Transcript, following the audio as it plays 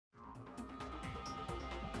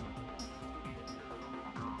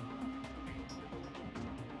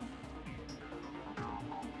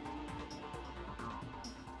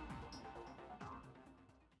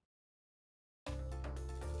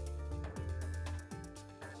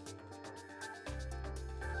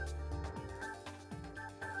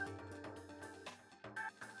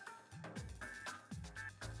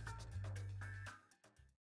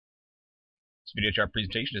This video chart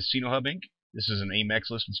presentation is SIHI Inc. This is an AMEX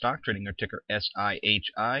listed stock trading our ticker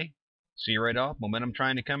SIHI. See right off, momentum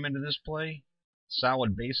trying to come into this play.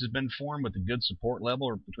 Solid base has been formed with a good support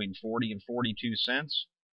level between 40 and 42 cents.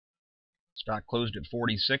 Stock closed at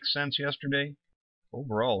 46 cents yesterday.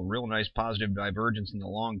 Overall, real nice positive divergence in the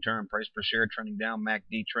long term. Price per share trending down,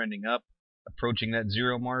 MACD trending up, approaching that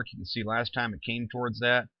zero mark. You can see last time it came towards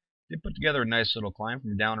that. Did put together a nice little climb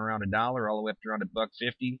from down around $1 all the way up to around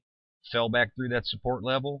 $1.50. Fell back through that support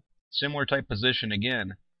level. Similar type position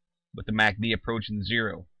again, with the MACD approaching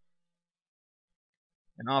zero.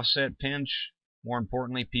 An offset pinch. More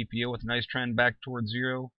importantly, PPO with a nice trend back towards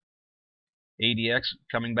zero. ADX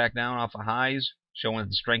coming back down off of highs, showing that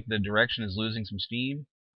the strength of the direction is losing some steam.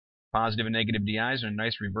 Positive and negative DIs in a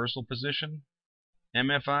nice reversal position.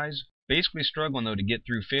 MFIs basically struggling though to get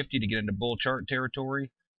through 50 to get into bull chart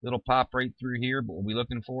territory. Little pop right through here, but what we're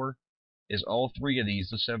looking for is all three of these,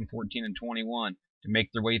 the 7, 14, and 21, to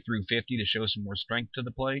make their way through 50 to show some more strength to the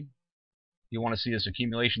play. You want to see this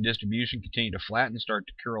accumulation distribution continue to flatten and start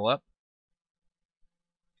to curl up.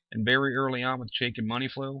 And very early on with shaking money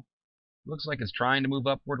flow, looks like it's trying to move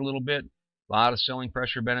upward a little bit. A lot of selling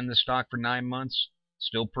pressure been in this stock for 9 months.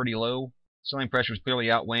 Still pretty low. Selling pressure is clearly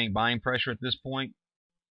outweighing buying pressure at this point.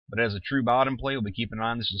 But as a true bottom play, we'll be keeping an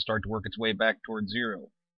eye on this to start to work its way back towards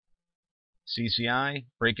zero. CCI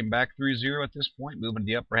breaking back through zero at this point, moving to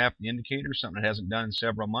the upper half of the indicator, something it hasn't done in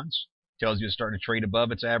several months. Tells you it's starting to trade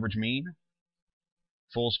above its average mean.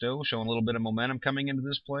 Full still showing a little bit of momentum coming into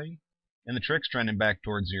this play. And the trick's trending back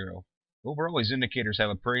towards zero. Overall, these indicators have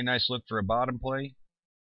a pretty nice look for a bottom play.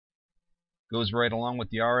 Goes right along with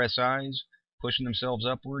the RSIs, pushing themselves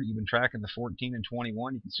upward, even tracking the 14 and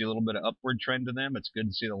 21. You can see a little bit of upward trend to them. It's good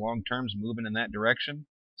to see the long terms moving in that direction.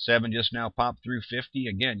 7 just now popped through 50.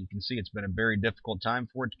 Again, you can see it's been a very difficult time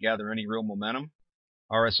for it to gather any real momentum.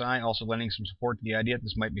 RSI also lending some support to the idea that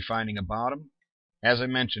this might be finding a bottom. As I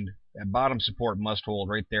mentioned, that bottom support must hold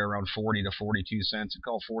right there around 40 to 42 cents. I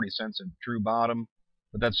call 40 cents a true bottom,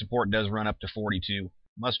 but that support does run up to 42.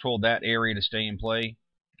 Must hold that area to stay in play.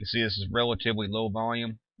 You can see this is relatively low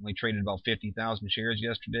volume. Only traded about 50,000 shares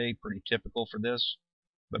yesterday. Pretty typical for this.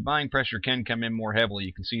 But buying pressure can come in more heavily.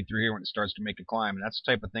 You can see through here when it starts to make a climb, and that's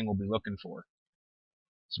the type of thing we'll be looking for.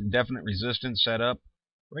 Some definite resistance set up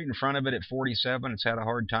right in front of it at 47. It's had a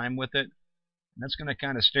hard time with it, and that's going to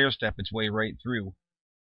kind of stair step its way right through. You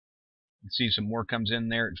can see some more comes in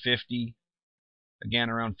there at 50. Again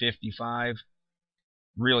around 55.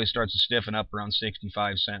 Really starts to stiffen up around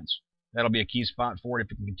 65 cents. That'll be a key spot for it.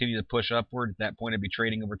 If it can continue to push upward, at that point it'll be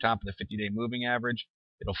trading over top of the 50-day moving average.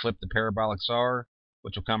 It'll flip the parabolic SAR,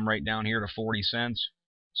 which will come right down here to 40 cents.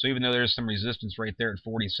 So even though there's some resistance right there at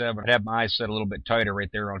 47, I'd have my eyes set a little bit tighter right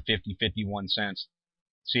there on 50, 51 cents.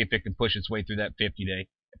 See if it can push its way through that 50-day.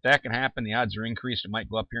 If that can happen, the odds are increased. It might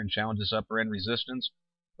go up here and challenge this upper end resistance.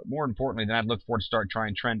 But more importantly, then I'd look for it to start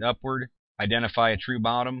trying to trend upward, identify a true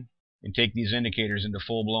bottom, and take these indicators into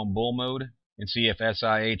full-blown bull mode, and see if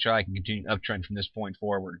SIHI can continue to uptrend from this point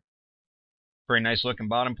forward. Pretty nice looking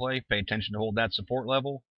bottom play. Pay attention to hold that support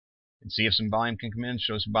level, and see if some volume can come in,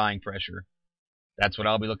 show some buying pressure. That's what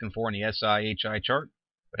I'll be looking for in the SIHI chart.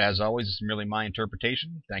 But as always, it's merely my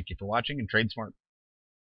interpretation. Thank you for watching, and trade smart.